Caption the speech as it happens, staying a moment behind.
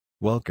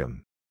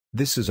Welcome.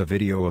 This is a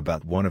video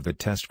about one of the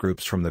test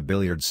groups from the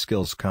Billiards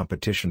Skills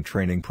Competition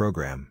Training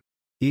Program.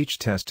 Each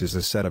test is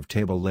a set of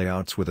table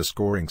layouts with a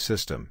scoring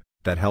system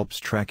that helps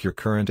track your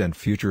current and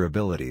future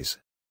abilities.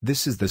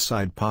 This is the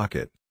side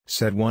pocket,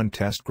 set 1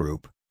 test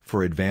group,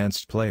 for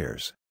advanced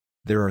players.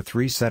 There are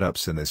 3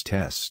 setups in this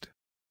test.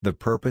 The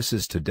purpose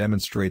is to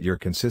demonstrate your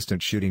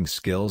consistent shooting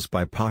skills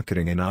by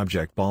pocketing an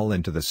object ball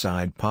into the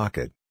side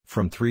pocket,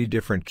 from 3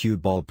 different cue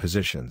ball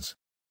positions.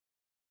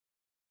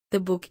 The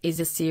book is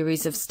a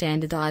series of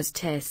standardized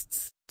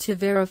tests to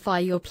verify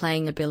your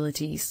playing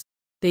abilities.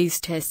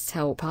 These tests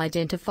help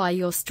identify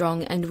your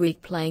strong and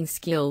weak playing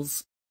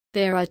skills.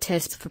 There are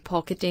tests for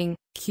pocketing,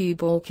 cue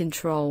ball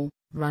control,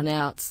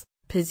 runouts,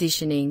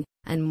 positioning,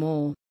 and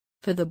more.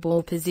 For the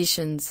ball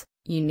positions,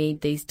 you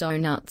need these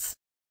donuts.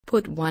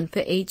 Put one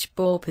for each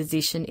ball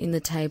position in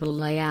the table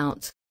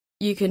layout.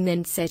 You can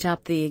then set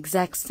up the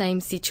exact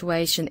same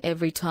situation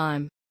every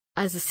time.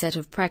 As a set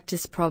of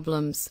practice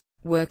problems,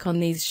 work on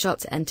these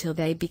shots until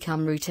they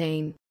become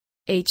routine.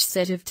 Each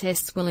set of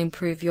tests will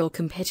improve your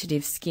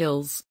competitive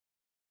skills.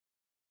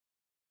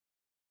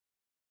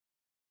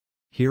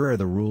 Here are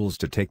the rules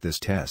to take this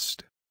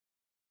test.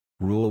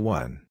 Rule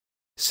 1.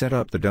 Set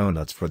up the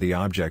donuts for the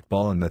object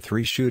ball in the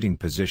 3 shooting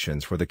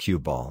positions for the cue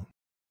ball.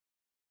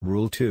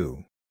 Rule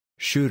 2.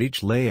 Shoot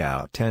each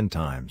layout 10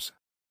 times.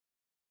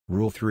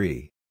 Rule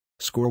 3.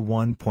 Score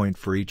 1 point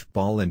for each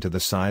ball into the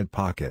side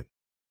pocket.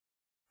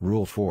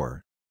 Rule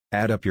 4.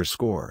 Add up your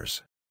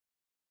scores.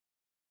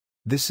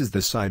 This is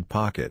the side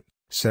pocket,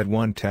 set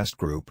 1 test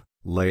group,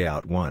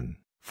 layout 1,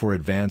 for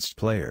advanced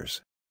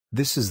players.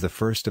 This is the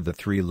first of the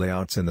 3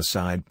 layouts in the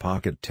side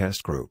pocket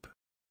test group.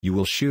 You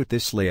will shoot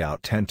this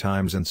layout 10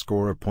 times and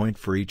score a point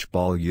for each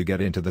ball you get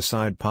into the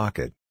side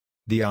pocket.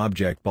 The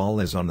object ball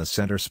is on the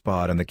center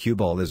spot and the cue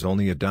ball is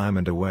only a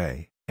diamond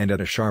away, and at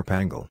a sharp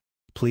angle.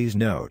 Please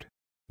note,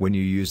 when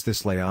you use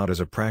this layout as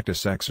a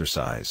practice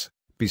exercise,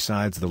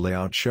 besides the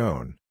layout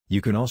shown, you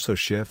can also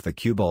shift the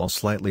cue ball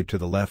slightly to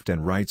the left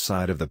and right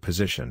side of the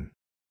position.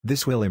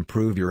 This will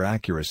improve your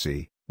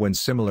accuracy when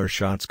similar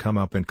shots come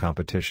up in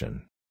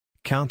competition.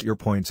 Count your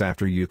points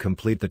after you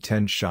complete the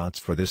 10 shots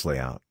for this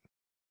layout.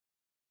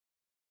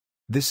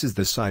 This is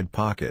the side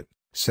pocket,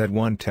 set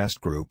 1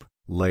 test group,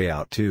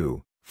 layout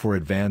 2, for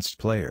advanced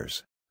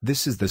players.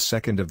 This is the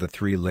second of the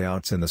 3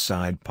 layouts in the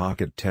side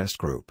pocket test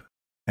group.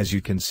 As you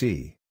can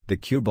see, the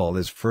cue ball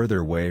is further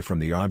away from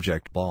the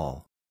object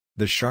ball.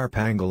 The sharp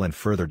angle and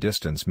further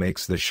distance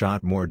makes the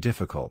shot more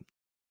difficult.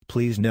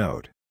 Please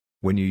note,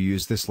 when you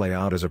use this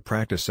layout as a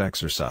practice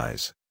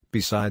exercise,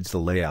 besides the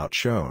layout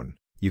shown,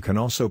 you can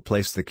also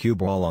place the cue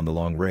ball on the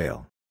long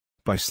rail.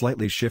 By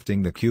slightly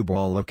shifting the cue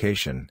ball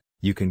location,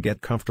 you can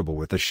get comfortable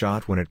with the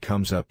shot when it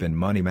comes up in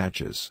money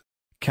matches.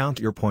 Count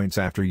your points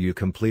after you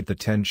complete the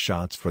 10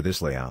 shots for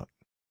this layout.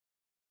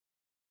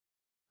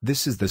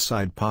 This is the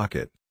side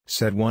pocket,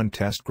 set 1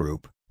 test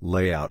group,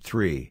 layout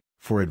 3,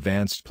 for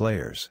advanced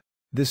players.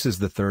 This is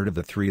the third of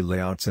the 3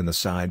 layouts in the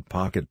side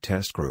pocket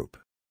test group.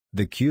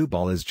 The cue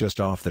ball is just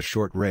off the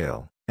short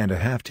rail, and a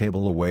half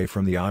table away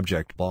from the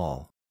object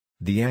ball.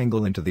 The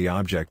angle into the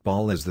object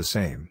ball is the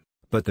same,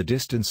 but the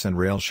distance and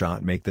rail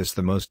shot make this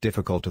the most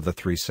difficult of the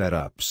 3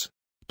 setups.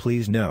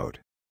 Please note,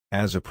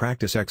 as a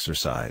practice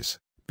exercise,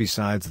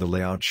 besides the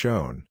layout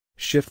shown,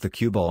 shift the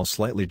cue ball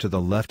slightly to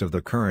the left of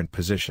the current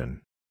position.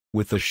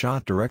 With the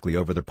shot directly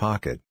over the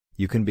pocket,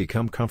 you can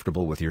become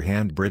comfortable with your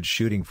hand bridge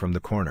shooting from the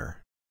corner.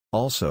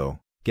 Also,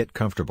 get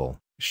comfortable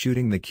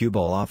shooting the cue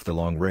ball off the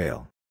long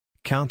rail.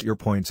 Count your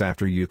points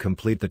after you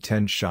complete the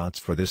 10 shots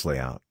for this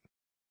layout.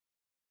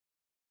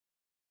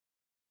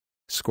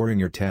 Scoring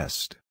your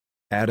test.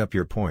 Add up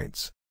your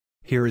points.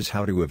 Here is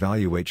how to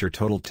evaluate your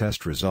total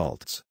test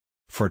results.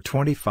 For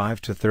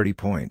 25 to 30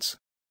 points.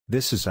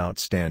 This is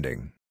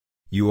outstanding.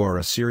 You are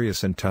a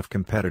serious and tough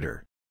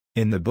competitor.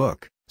 In the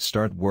book,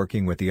 start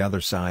working with the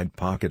other side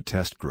pocket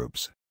test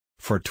groups.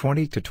 For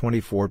 20 to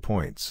 24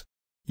 points.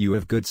 You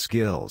have good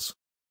skills.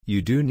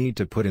 You do need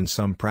to put in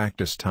some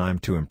practice time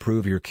to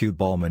improve your cue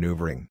ball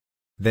maneuvering.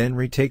 Then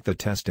retake the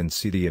test and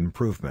see the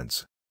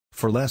improvements.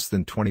 For less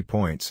than 20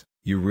 points,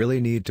 you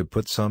really need to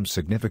put some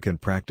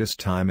significant practice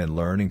time in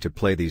learning to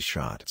play these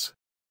shots.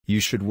 You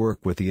should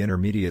work with the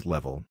intermediate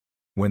level.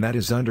 When that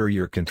is under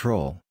your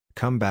control,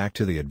 come back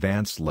to the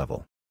advanced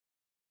level.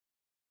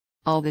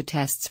 All the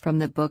tests from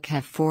the book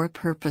have 4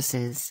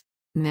 purposes.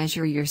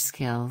 Measure your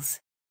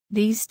skills.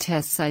 These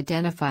tests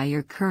identify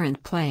your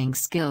current playing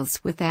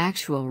skills with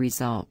actual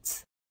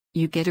results.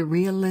 You get a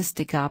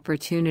realistic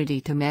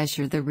opportunity to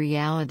measure the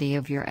reality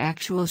of your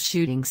actual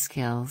shooting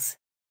skills.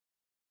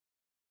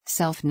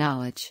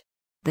 Self-knowledge.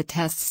 The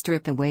tests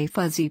strip away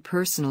fuzzy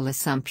personal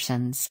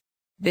assumptions.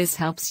 This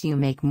helps you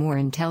make more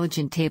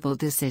intelligent table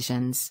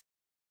decisions.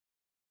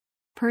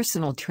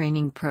 Personal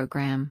training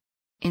program.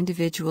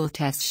 Individual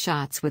test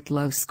shots with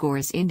low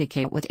scores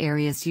indicate what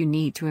areas you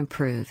need to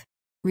improve.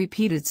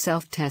 Repeated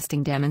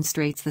self-testing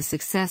demonstrates the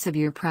success of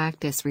your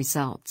practice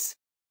results.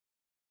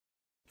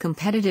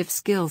 Competitive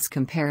skills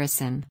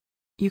comparison.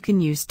 You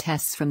can use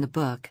tests from the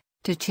book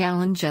to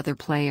challenge other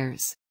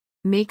players.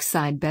 Make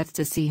side bets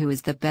to see who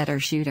is the better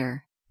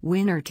shooter.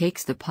 Winner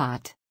takes the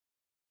pot.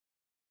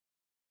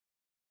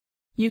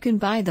 You can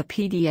buy the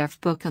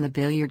PDF book on the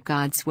Billiard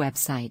Gods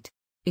website.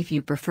 If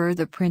you prefer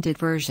the printed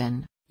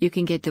version, you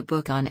can get the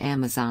book on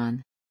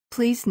Amazon.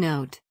 Please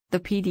note, the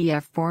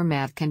PDF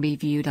format can be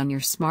viewed on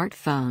your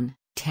smartphone,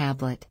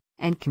 tablet,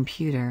 and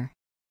computer.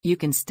 You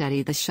can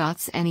study the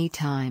shots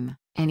anytime,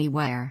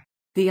 anywhere.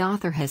 The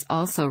author has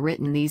also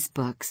written these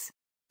books.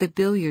 The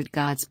Billiard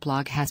Gods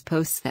blog has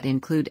posts that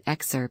include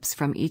excerpts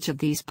from each of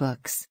these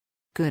books.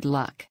 Good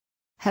luck.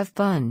 Have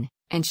fun,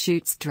 and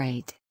shoot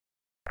straight.